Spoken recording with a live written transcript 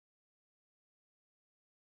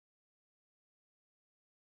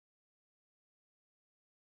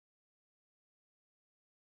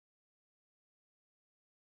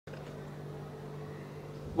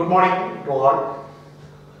Good morning to all.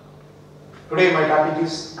 Today my topic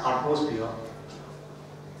is atmosphere.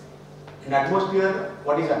 In atmosphere,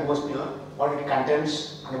 what is atmosphere, what it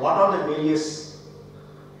contains, and what are the various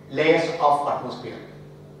layers of atmosphere.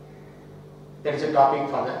 That is a topic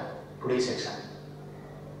for the today's section.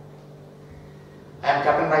 I am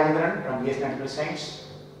Captain Rajendran from BS Nautical Science.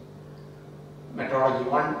 Meteorology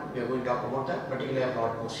 1, we are going to talk about the vertical layer of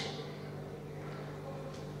atmosphere.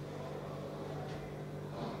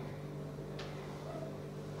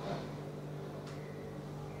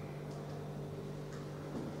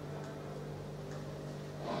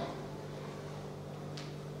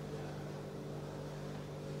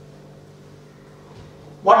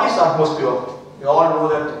 What is atmosphere? We all know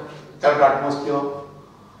that without atmosphere,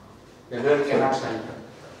 the world cannot survive.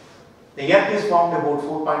 The Earth is formed about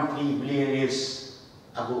 4.3 billion years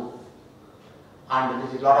ago, and there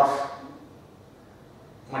is a lot of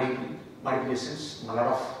manipulations, a lot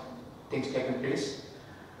of things taken place.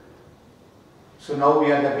 So now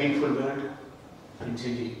we are the beautiful world in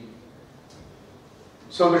century.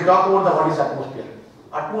 So we will talk about what is atmosphere.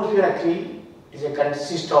 Atmosphere actually is a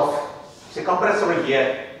consist of it's a compressible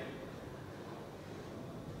air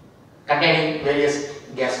containing various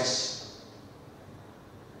gases.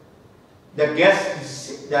 The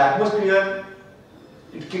atmosphere,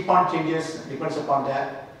 it keep on changes, depends upon the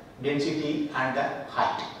density and the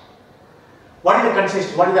height. What is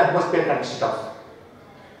the atmosphere consist of?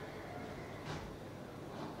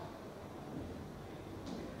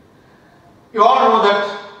 You all know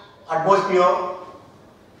that atmosphere,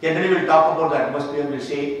 generally we will talk about the atmosphere, we will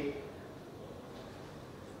say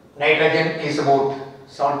nitrogen is about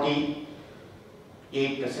 78%,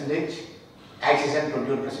 oxygen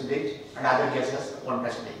 21%, and other gases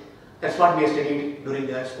 1%. That's what we studied during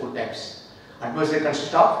the school times. Atmosphere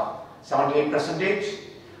consists of 78%,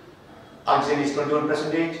 oxygen is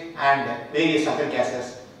 21%, and various other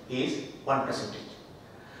gases is 1%.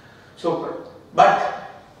 So, but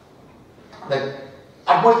the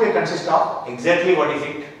atmosphere consists of exactly what is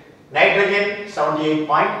it? Nitrogen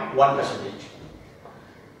 78.1%.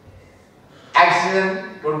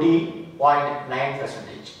 Oxygen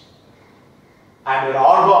 20.9%, and your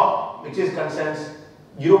argon, which is concerns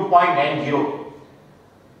 0.90.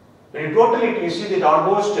 When you total it, you see that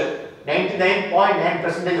almost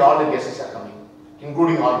 99.9% all the gases are coming,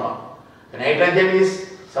 including argon. The nitrogen is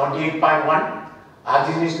 78.1,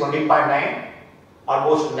 oxygen is 20.9,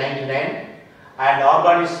 almost 99, and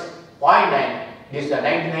argon is 0.9. This is the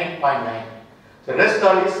 99.9. The rest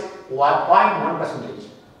all is 0.1%.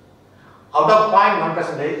 Out of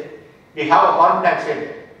 0.1%, we have a carbon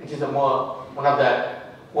dioxide, which is one of the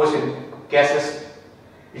most gases,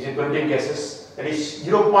 which is polluting gases, that is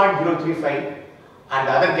 0.035, and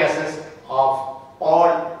the other gases of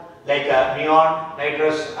all like neon,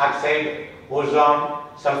 nitrous oxide, ozone,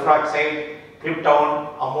 sulfur oxide, krypton,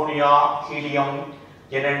 ammonia, helium,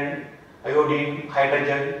 xenon, iodine,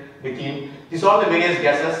 hydrogen, methane. These are all the various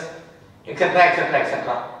gases, etc., etc.,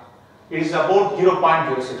 etc. It is about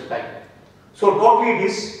 0.065. So totally it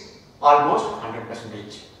is almost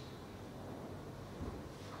 100%.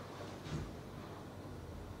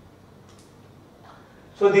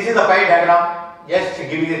 So this is the pie diagram, just to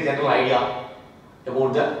give you a general idea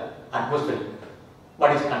about the atmosphere,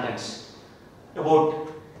 what is contents.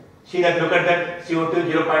 See that, look at that,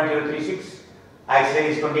 CO2 0.036, oxygen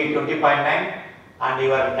is 20.9, and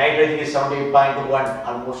your nitrogen is 78.1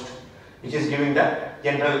 almost, which is giving the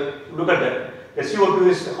general, look at that. The CO2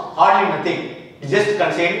 is hardly nothing, it just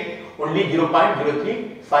contains only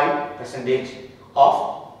 0.035% of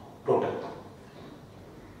total.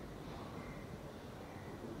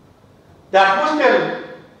 The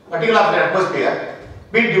atmosphere, particle of the atmosphere,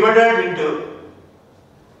 been divided into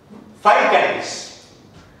 5 categories.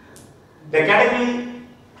 The category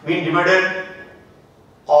being divided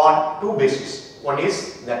on 2 bases. One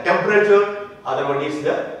is the temperature, other one is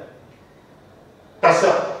the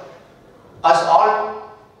pressure. As all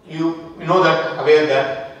you know that, aware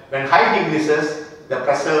that when height increases, the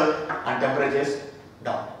pressure and temperature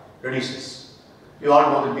reduces. You all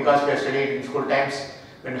know that because we have studied in school times.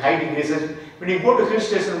 When height increases, when you go to hill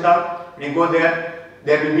station, when you go there,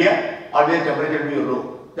 there will be always temperature will be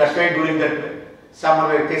low. That's why during the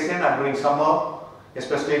summer vacation or during summer,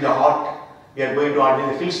 especially in the hot, we are going to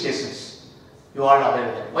always the hill stations. You all are aware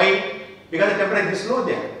of that. Why? Because the temperature is low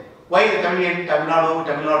there. Why the Tamil Nadu,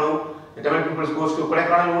 the Tamil people goes to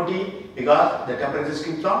Kodaikanal Ooty? Because the temperature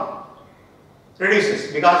keeps on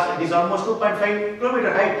reduces, because it is almost 2.5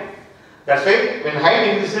 kilometer height. That's why when height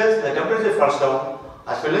increases, the temperature falls down,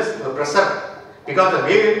 as well as the pressure, because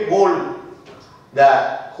the whole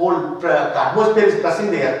the atmosphere is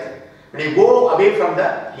pressing the earth. When you go away from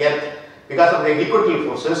the earth, because of the equatorial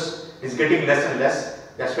forces, it is getting less and less.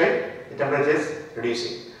 That's why the temperature is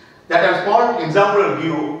reducing. That a small example will give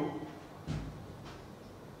you.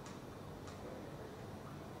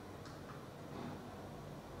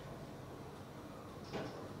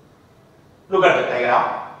 Look at the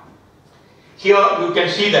diagram. Here you can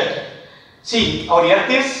see that. See, our earth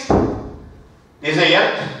is, this is a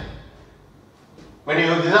earth. When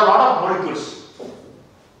you, these are a lot of molecules.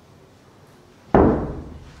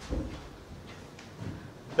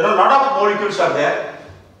 There are a lot of molecules are there.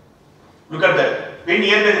 Look at that. When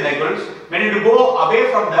near the molecules, when you go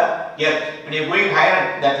away from the earth, when you are going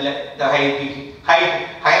higher,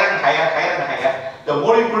 higher and higher, the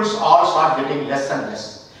molecules all start getting less and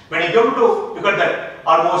less. When you go to look at that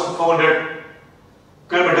almost 400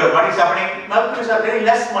 kilometers, what is happening? Molecules are very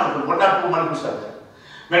less molecules, 1 or 2 molecules are there.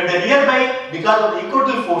 When the nearby, because of the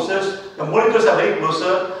equatorial forces, the molecules are very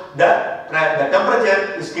closer, the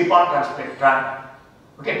temperature is keep on transferring,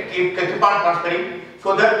 keep on transferring,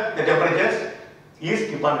 so that the temperatures is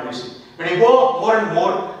keep on reducing. When you go more and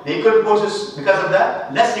more, the equatorial forces, because of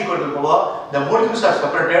the less equatorial power, the molecules are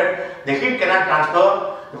separated, the heat cannot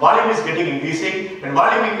transfer, the volume is getting increasing. When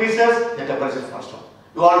volume increases, the temperature falls down.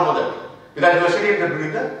 You all know that, because you are studying that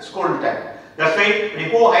during the school time. That's why when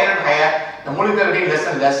you go higher and higher, the molecules are getting less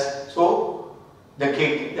and less, so the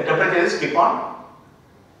temperatures keep on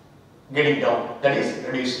getting down, that is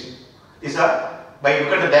reducing. These are, by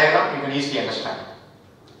looking at the diagram, you can easily understand.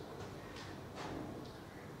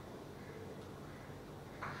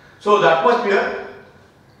 So the atmosphere,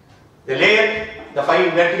 the layer, the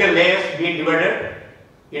 5 vertical layers being divided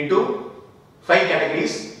into 5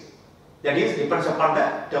 categories, that is depends upon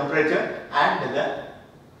the temperature and the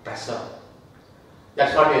pressure.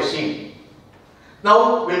 That's what we have seen.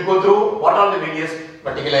 Now we will go through what are the various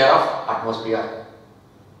vertical layer of atmosphere.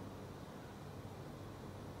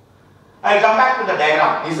 I will come back to the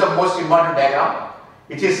diagram. This is the most important diagram,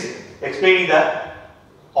 which is explaining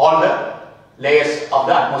all the layers of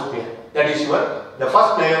the atmosphere. That is the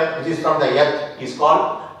first layer, which is from the earth, is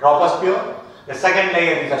called troposphere. The second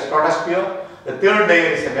layer is the stratosphere. The third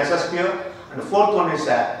layer is the mesosphere. And the fourth one is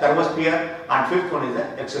the thermosphere. And fifth one is the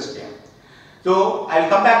exosphere. So I will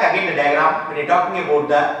come back again to the diagram when we are talking about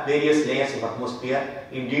the various layers of atmosphere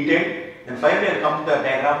in detail. Then finally I will come to the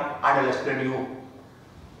diagram and I will explain you.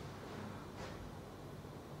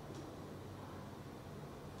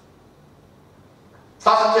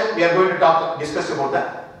 First, we are going to discuss about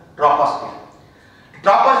the troposphere.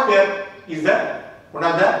 Troposphere is one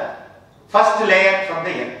of the first layer from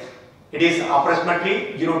the earth. It is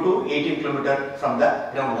approximately 0 to 18 km from the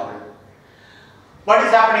ground level. What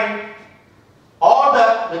is happening? All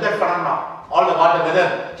the weather phenomena, all the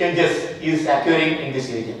weather changes is occurring in this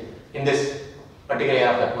region, in this particular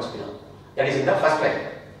area of the atmosphere. That is in the first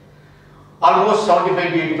layer. Almost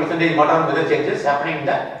 75 to 80% modern weather changes happening in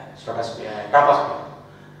the stratosphere, troposphere.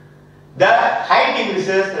 The height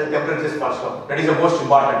increases, the temperature falls down. That is the most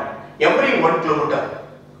important. Every 1 kilometer,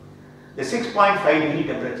 the 6.5 degree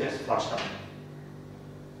temperature falls down.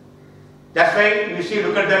 That's why you see,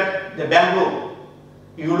 look at the Bangalore.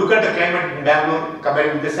 You look at the climate in Bangalore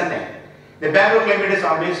compared with the Chennai. The Bangalore climate is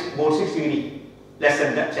always about 6 degrees less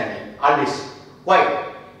than the Chennai. Always.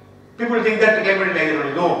 Why? People think that the climate is like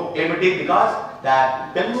that. No, climate is because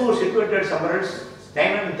the Bangalore is situated somewhere else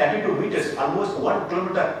 932 meters, almost 1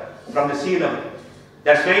 kilometer from the sea level.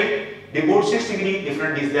 That's why the about 6 degree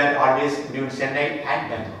difference is there always between Chennai and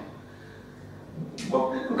Bangalore.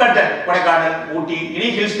 Look at that, Kodaikanal, Ooty,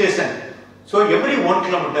 any hill station. So every 1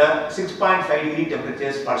 kilometer, 6.5 degree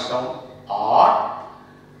temperatures falls down, or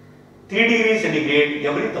 3 degrees centigrade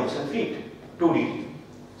every 1000 feet. 2 degrees.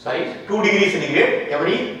 Sorry, 2 degrees centigrade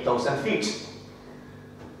every 1000 feet.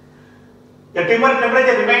 The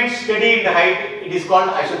temperature remains steady in the height. It is called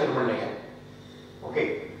isothermal layer.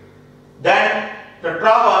 Okay. Then the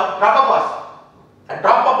tropopause. A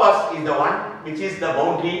tropopause is the one which is the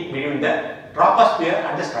boundary between the troposphere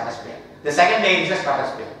and the stratosphere. The second layer is the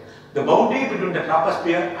stratosphere. The boundary between the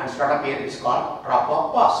troposphere and stratosphere is called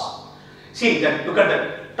tropopause. See, look at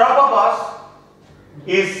that. Tropopause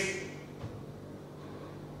is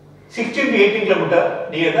 16 to 18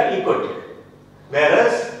 km near the equator,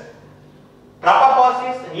 whereas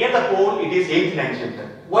tropopause is near the pole. It is 8 to 9 km.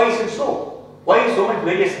 Why is it so? Why is so much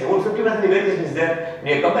variation? About 50% variation is there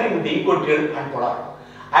when you are comparing with the equatorial and polar.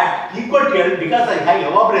 At equatorial, because of high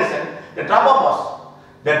evaporation, the tropopause,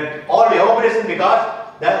 that all evaporation because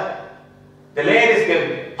the layer is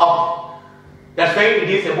going up. That's why it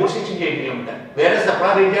is about 16 to 18 km. Whereas the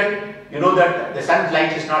polar region, you know that the sun's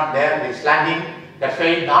light is not there, it is slanting, That's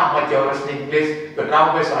why not much evaporation taking place. The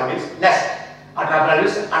tropopause value is less. And tropopause value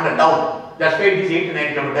is under down. That's why it is 8 to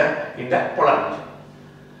 9 km in the polar region.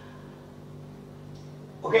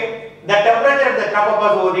 Okay, the temperature of the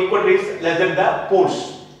tropopause over the equator is less than the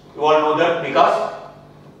poles. You all know that because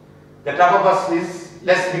the tropopause is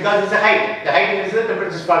less because it's a height. The height increases, the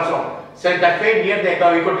temperature is falls down. So that way near the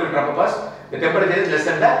equatorial tropopause, the temperature is less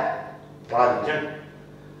than the polar region.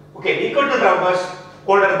 Okay, the equatorial tropopause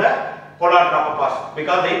colder than the polar tropopause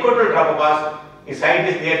because the equatorial tropopause its height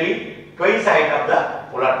is nearly twice the height of the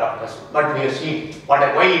polar tropopause. But we have seen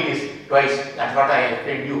why it is twice. That's what I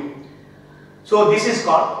explained you. So this is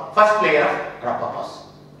called first layer of tropopause.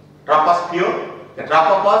 Troposphere. The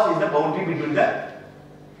tropopause is the boundary between the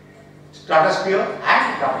stratosphere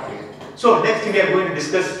and troposphere. So next we are going to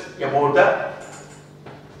discuss about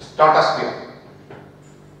the stratosphere.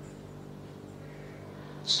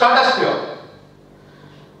 Stratosphere.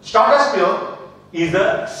 Stratosphere is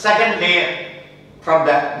the second layer from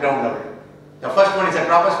the ground level. The first one is a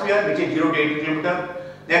troposphere, which is 0 to 80 km.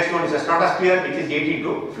 Next one is a stratosphere, which is 80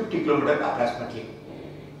 to 50 km approximately.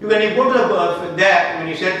 When you go to there, when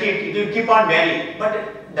you search it, it will keep on varying.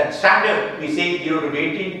 But that standard, we say 0 to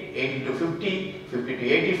 80, 80 to 50, 50 to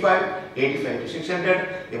 85, 85 to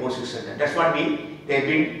 600, about 600. That's what they have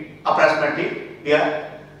been approximately, we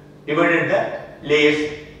are divided the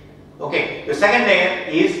layers. Okay, the second layer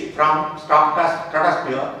is from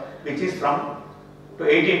stratosphere, which is from to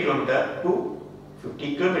 18 km to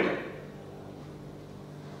 50 km.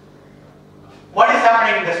 What is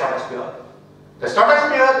happening in the stratosphere? The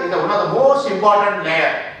stratosphere is one of the most important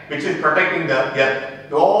layer which is protecting the earth.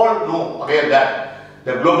 You all know aware that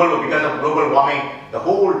the global, because of global warming, the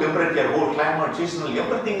whole temperature, whole climate, seasonal,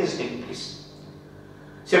 everything is taking place.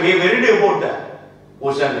 So we are worried about the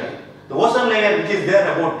ozone layer. The ozone layer, which is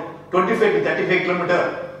there about 25 to 35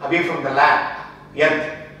 km away from the land,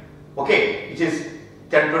 earth, okay, which is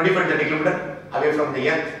 25 to 30 km away from the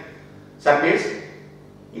earth surface,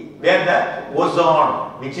 where the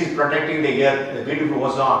ozone, which is protecting the earth, the beautiful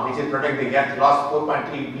ozone, which is protecting the earth, lost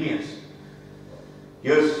 4.3 billion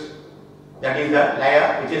years. That is the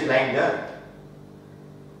layer which is lying there.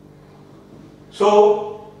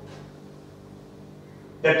 So,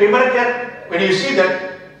 the temperature, when you see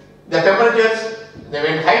that the temperatures,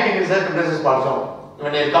 when height increases, the temperature falls down.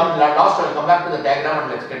 When I come last, I will come back to the diagram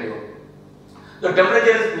and let's continue. The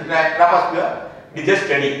temperature in the troposphere is just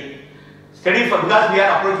steady. Steady for because we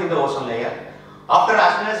are approaching the ozone layer. After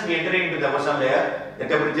as soon as we enter into the ozone layer, the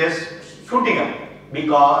temperature is shooting up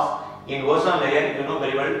because in ozone layer, you know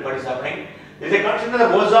very well what is happening. If they consider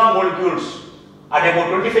the ozone molecules at about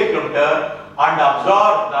 25 km and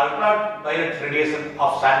absorb the ultraviolet radiation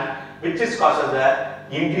of sun, which is causes the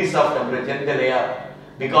increase of temperature in the layer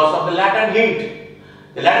because of the latent heat.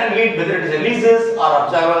 The latent heat, whether it is releases or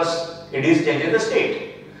absorbs, it is changing the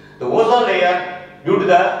state. The ozone layer, due to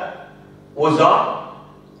the ozone,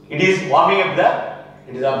 it is warming up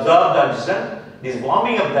it is absorbed the oxygen, it is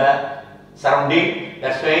warming up the surrounding,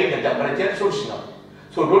 that's why the temperature shoots up.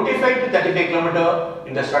 So 25 to 35 km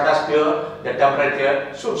in the stratosphere, the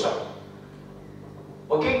temperature shoots up.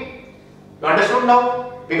 Okay? You understood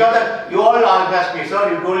now? Because you all asked me,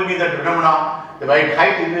 sir, you told me that phenomena, the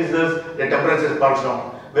height increases, the temperature falls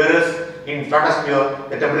down. Whereas in stratosphere,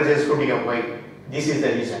 the temperature is shooting up. Why? This is the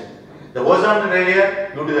reason. The ozone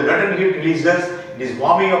layer, due to the latent heat releases, it is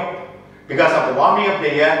warming up. Because of the warming of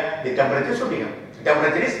the air, the temperature is shooting up. The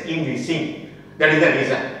temperature is increasing. That is the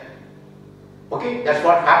reason. Okay, that's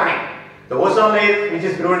what happening. The ozone layer, which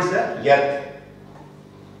is prevents the earth.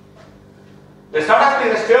 The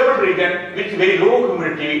stratosphere is a stable region with very low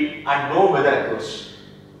humidity and no weather occurs.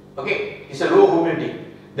 Okay, it's a low humidity.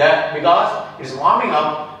 Because it's warming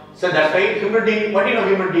up, so that's why humidity. What do you know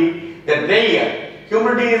humidity? The dry air.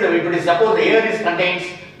 Humidity is, if it is suppose the air is contains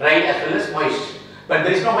dry as well as moist, but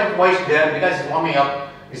there is not much moist there because it's warming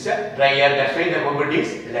up. It's a dry air. That's why the humidity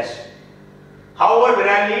is less. However,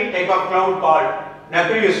 rarely type of cloud called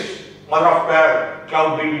nacreous mother of pearl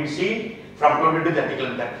cloud being seen from 20 to 30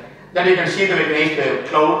 km. Then you can see the very nice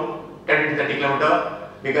cloud 20 to 30 km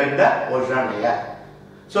because in the ozone layer.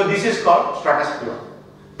 So this is called stratosphere.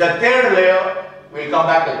 The third layer, we will come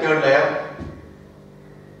back to the third layer.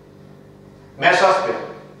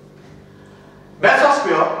 Mesosphere.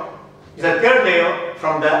 Mesosphere is the third layer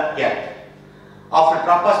from the earth. After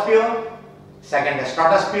troposphere, second the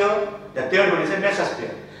stratosphere, the third one is a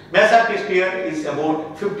mesosphere. Mesosphere is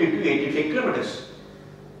about 50 to 85 kilometers.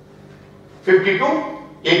 50 to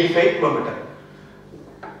 85 kilometers.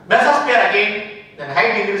 Mesosphere again, then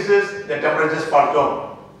height increases, the temperatures fall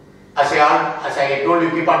down. As I told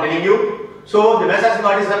you, keep on telling you. So the mesosphere,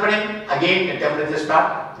 what is happening? Again the temperature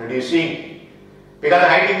start reducing. Because the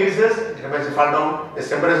height increases, the temperature fall down, the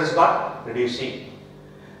temperature start reducing.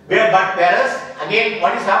 Whereas again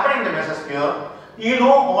what is happening in the mesosphere, you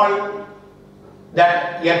know all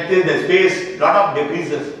that Earth is the space, lot of debris,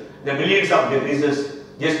 the millions of debris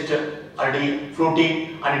just already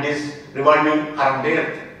floating and it is revolving around the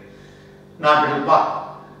Earth, non-middle path.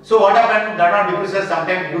 So what happens? Lot of debris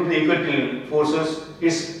sometimes due to the equatorial forces,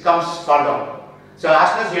 it comes fall down. So as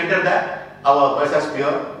soon as you enter our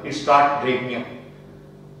mesosphere, it starts breaking up.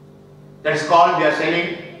 That is called, we are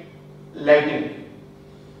saying, lighting.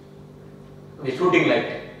 The shooting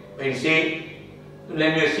light. When you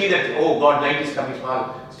see that, oh God, light is coming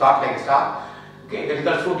small, start like a star. Okay, that is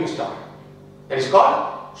called shooting star. That is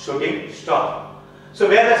called shooting star. So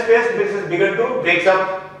where the space is begun to breaks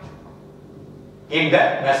up in the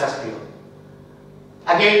mesosphere.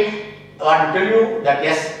 Again, I want to tell you that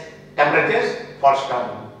yes, temperatures fall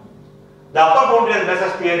down. The upper boundary of the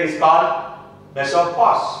mesosphere is called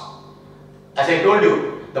mesopause. As I told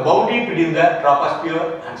you, the boundary between the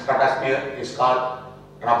troposphere and stratosphere is called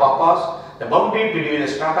tropopause. The boundary between the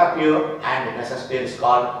stratosphere and the mesosphere is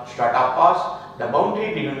called stratopause. The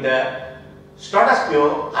boundary between the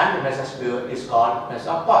stratosphere and the mesosphere is called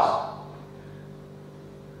mesopause.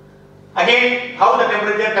 Again, how the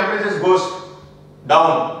temperatures goes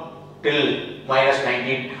down till minus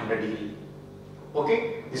 1900 degree.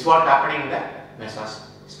 Okay, this is what happening in the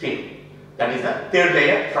mesosphere. That is the third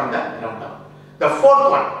layer from the ground down. The fourth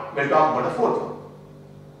one, we'll talk about the fourth one.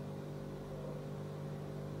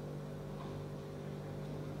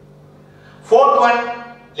 Fourth one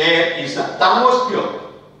layer is the thermosphere.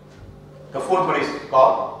 The fourth one is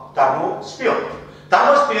called thermosphere.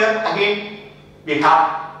 Thermosphere, again, we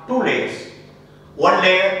have two layers. One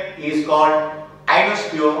layer is called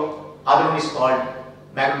ionosphere, other one is called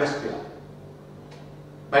magnetosphere.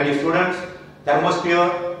 My dear students,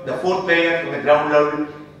 thermosphere, the fourth layer from the ground level,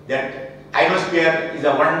 that ionosphere is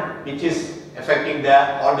the one which is affecting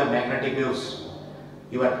all the magnetic waves,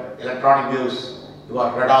 your electronic waves,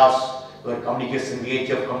 your radars, your communication, the age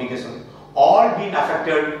of communication, all being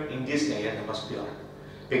affected in this layer, thermosphere,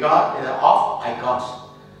 because they are off icons.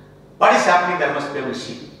 What is happening in thermosphere? We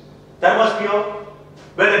see thermosphere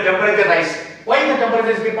where the temperature rises. Why the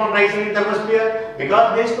temperatures keep on rising in thermosphere?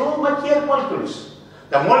 Because there is so much air molecules.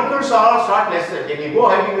 The molecules are all short less. When you go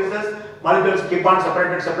high temperatures, molecules keep on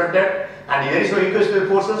separated, and there is no equatorial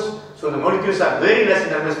forces, so the molecules are very less in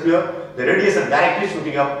the thermosphere. The radiation directly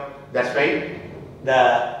shooting up. That's why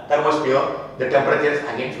the thermosphere, the temperature is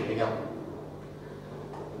again shooting up.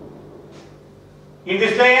 In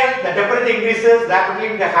this layer, the temperature increases rapidly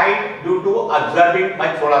in the height due to absorbing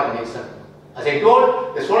much solar radiation. As I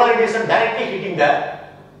told, the solar radiation directly hitting the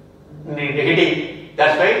heating.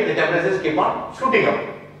 That's why the temperatures keep on shooting up.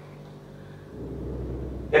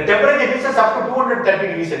 The temperature reaches up to 230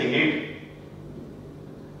 degrees centigrade.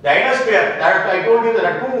 The ionosphere, that I told you there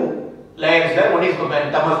are two layers there. One is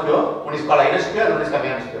thermosphere, one is called ionosphere, one is called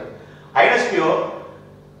magnetosphere. Ionosphere,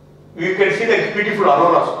 you can see the beautiful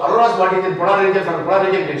auroras. Auroras, what is in polar region? From the polar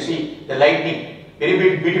region, you can see the lightning.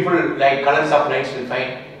 Very beautiful like colors of lights will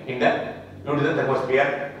find in the due to the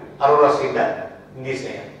thermosphere. Auroras in this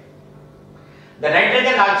layer. The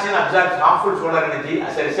nitrogen oxygen absorbs harmful solar energy.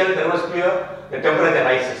 As a result, thermosphere, the temperature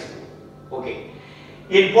rises. Okay.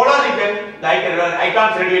 In polar region, the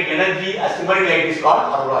icons radiate energy. A shimmering light is called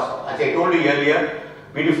auroras. As I told you earlier,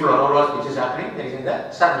 beautiful auroras which is happening, that is in the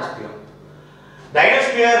thermosphere. The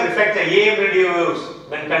ionosphere reflects the EMRDC waves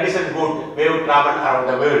when conditions good, wave travel around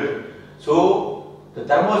the world. So, the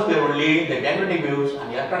thermosphere only, the magnetic waves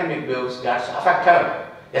and electromagnetic waves gets affected.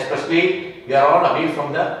 Especially, we are all away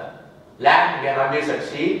from the land, we are always at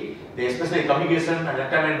sea. Especially communication and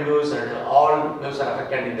electromagnetic waves and all waves are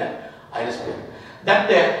affected in the ionosphere.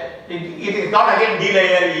 That it is not again D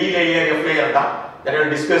layer, E layer, F layer, that we will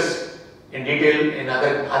discuss in detail in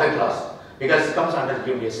other class because it comes under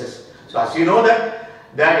GMDSS. So as you know that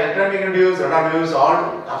the electromagnetic waves, radar waves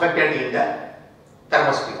all affected in the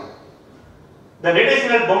thermosphere. The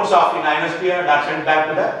radiational bounce off in ionosphere and are sent back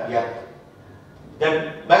to the Earth.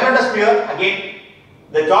 The magnetosphere, again,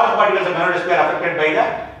 the charged particles of magnetosphere are affected by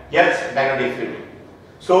the Earth's magnetic field.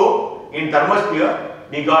 So in thermosphere,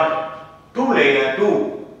 we got two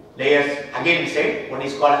layers again inside. One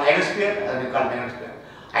is called ionosphere, other is called magnetosphere.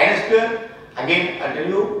 Ionosphere, again I'll tell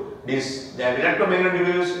you, the electromagnetic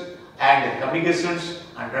waves and the communications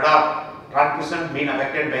and radar transmission being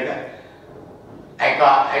affected by the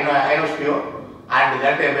ionosphere, and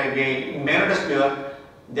that in magnetosphere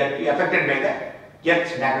that affected by the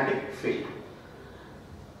Earth's magnetic field.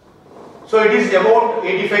 So it is about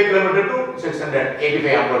 85 km to 600,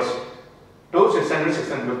 85 onwards to 600,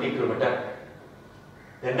 650 km.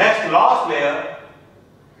 The next last layer,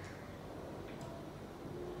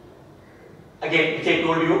 again which I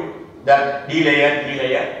told you, that D layer, E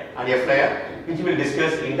layer and F layer, which we will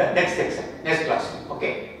discuss in the next section, next class.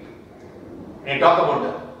 Okay. When we talk about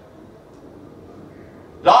the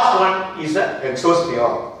last one is the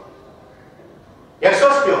exosphere.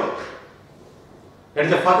 Exosphere, that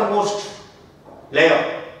is the furthermost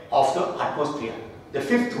layer of the atmosphere. The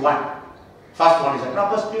fifth one. First one is the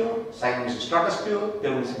troposphere, second is the stratosphere,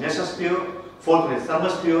 third one is the mesosphere, fourth one is the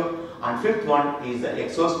thermosphere, and fifth one is the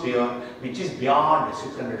exosphere, which is beyond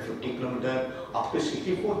 650 km up to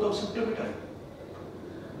 64,000 km.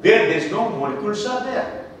 Where there is no molecules are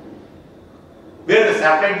there. Where the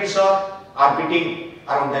satellites are orbiting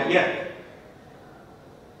around the Earth.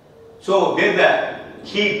 So where the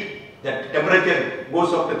heat, the temperature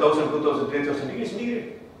goes up to 1000, 2000, 3000 degrees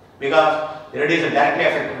centigrade, because the radiation directly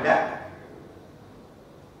affecting the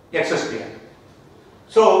exosphere.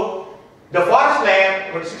 So the forest layer,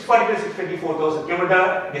 about 640 to 624,000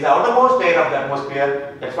 km, is the outermost layer of the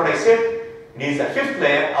atmosphere. That's what I said. It is the fifth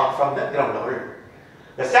layer up from the ground level.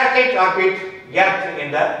 The satellite orbit Earth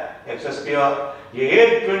in the exosphere. The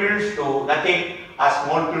air dwindles to nothing as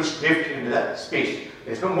molecules drift into the space.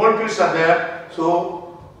 There is no molecules are there,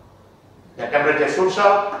 so the temperature shoots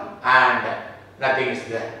up and nothing is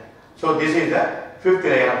there. So this is the fifth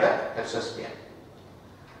layer of the exosphere.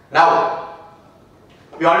 Now,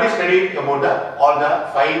 we already studied about all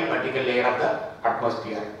the 5 vertical layers of the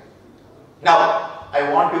atmosphere. Now,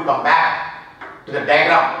 I want to come back to the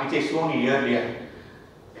diagram which I shown you earlier.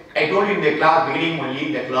 I told you in the class, beginning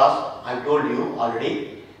only the class, I told you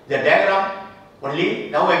already. The diagram only,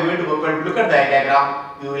 now I am going to look at the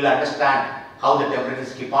diagram, you will understand how the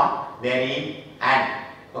temperatures keep on varying and,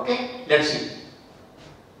 okay, let's see.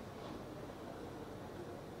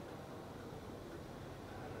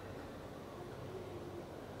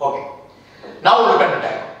 Okay, now look at the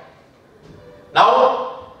diagram.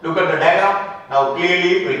 Now look at the diagram, now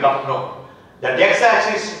clearly we come to know. The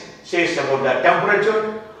x-axis says about the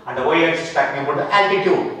temperature and the y-axis talking about the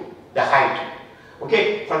altitude, the height.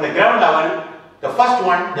 Okay, from the ground level, the first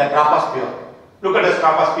one, the troposphere. Look at the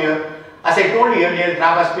troposphere. As I told you earlier, the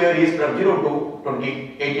troposphere is from 0 to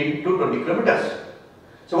 20, 18 to 20 kilometers.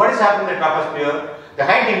 So what is happening in the troposphere? The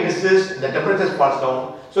height increases, the temperature falls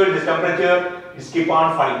down. So this temperature is keep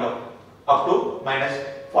on falling down up to minus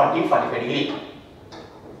 40, 45 degree.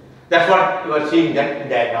 That's what you are seeing that in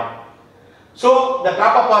the diagram. So the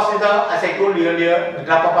tropopause is the, as I told you earlier, the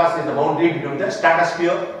tropopause is the boundary between the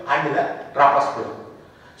stratosphere and the troposphere.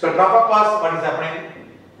 So tropopause, what is happening?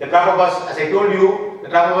 The tropopause, as I told you, the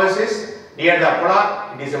tropopause is near the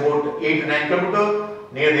polar, it is about 8 to 9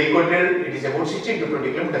 km. Near the equator, it is about 16 to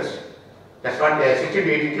 20 kilometers. That's what 16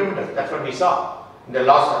 to 18 kilometers. That's what we saw in the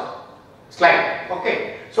last slide.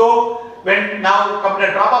 Okay. So when now come to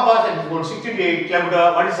the tropopause, it is about 16 to 18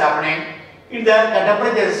 kilometers. What is happening? The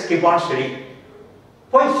temperatures keep on steady.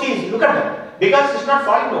 Why? See, look at that. Because it's not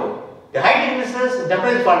falling down. The height increases, the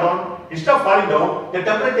temperature fall down. Instead of falling down, the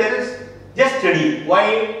temperature is just steady.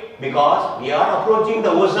 Why? Because we are approaching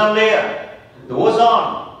the ozone layer. The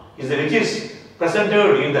ozone is the which is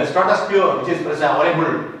presented in the stratosphere, which is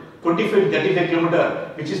available 25-35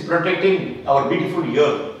 km, which is protecting our beautiful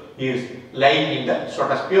Earth, is lying in the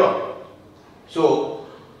stratosphere. So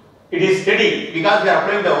it is steady because we are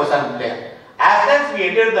applying the ozone layer. As as we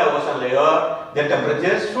enter the ozone layer, the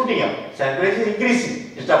temperature is shooting up. Temperature is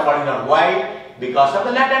increasing instead of falling down. Why? Because of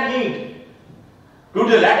the latent heat. Due to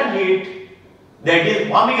the latent heat, that is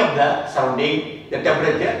warming up the surrounding, the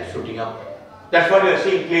temperature shooting up. That's what you are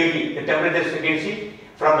seeing clearly. The temperature, you can see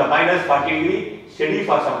from the minus 40 degree, steady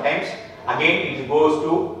for some times. Again, it goes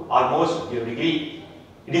to almost 0 degree.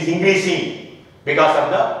 It is increasing because of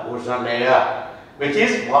the ozone layer, which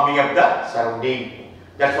is warming up the surrounding.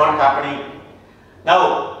 That's what is happening.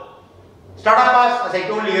 Now, stratopause, as I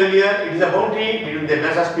told you earlier, it is a boundary between the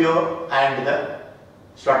mesosphere and the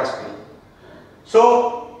stratosphere.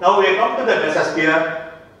 So, now we come to the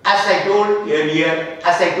mesosphere. As I told earlier,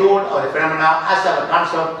 as I told our phenomena, as our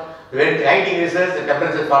concept, when the height increases, the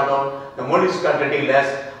temperature falls down, the molecules are getting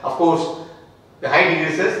less. Of course, the height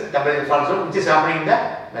increases, the temperature falls down, which is happening in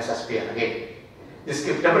the mesosphere again. This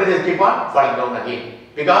temperature keep on falling down again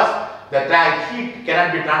because the heat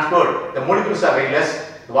cannot be transferred. The molecules are very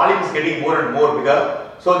less. The volume is getting more and more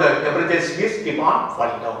bigger. So the temperature keep on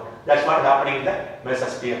falling down. That's what is happening in the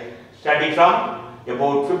mesosphere. Starting from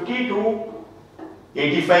about 50 to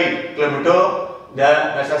 85 km, the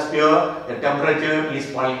mesosphere, the temperature is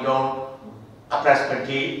falling down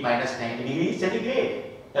approximately minus 90 degrees centigrade.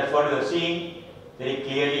 That's what you are seeing very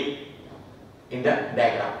clearly in the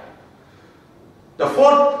diagram. The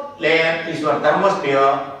fourth layer is your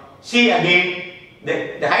thermosphere. See again,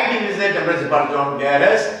 the height increases, the temperature falls down,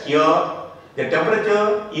 whereas here the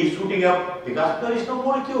temperature is shooting up because there is no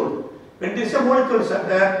molecule. When there is a molecule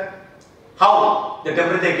there, how the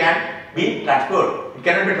temperature can be transferred? It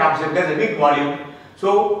cannot be transferred because it's a big volume.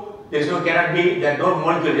 So there is no no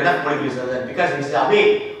molecule, enough molecules are there because it is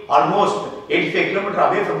away, almost 85 kilometers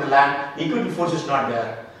away from the land. The equatorial force is not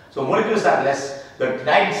there. So molecules are less. The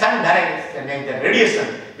sun direct and then the radiation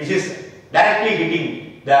which is directly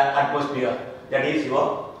hitting the atmosphere, that is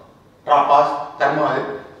your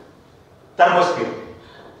thermosphere.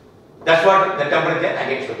 That's what the temperature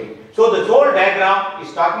again shooting. So the whole diagram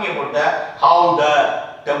is talking about how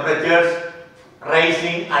the temperatures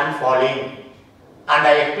rising and falling. And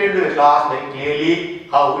I explained to the class very clearly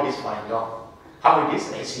how it is falling down, how it is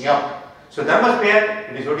rising up. So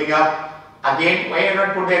thermosphere, it is shooting up. Again, why I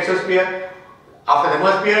not put the exosphere? After the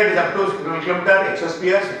thermosphere, it is up to 600 km,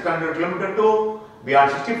 exosphere 600 km to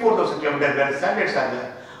beyond 64,000 km where the satellites are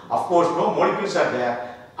there. Of course, no molecules are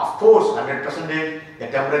there. Of course, 100% the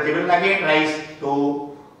temperature will again rise to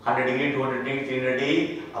 100 degree, 200 degree, 300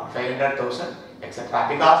 degree, up to 500,000, etc.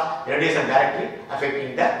 because radiation directly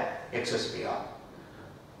affecting the exosphere.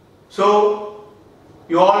 So,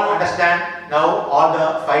 you all understand now all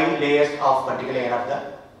the 5 layers of particular layer of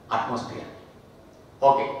the atmosphere.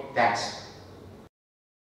 Okay, thanks.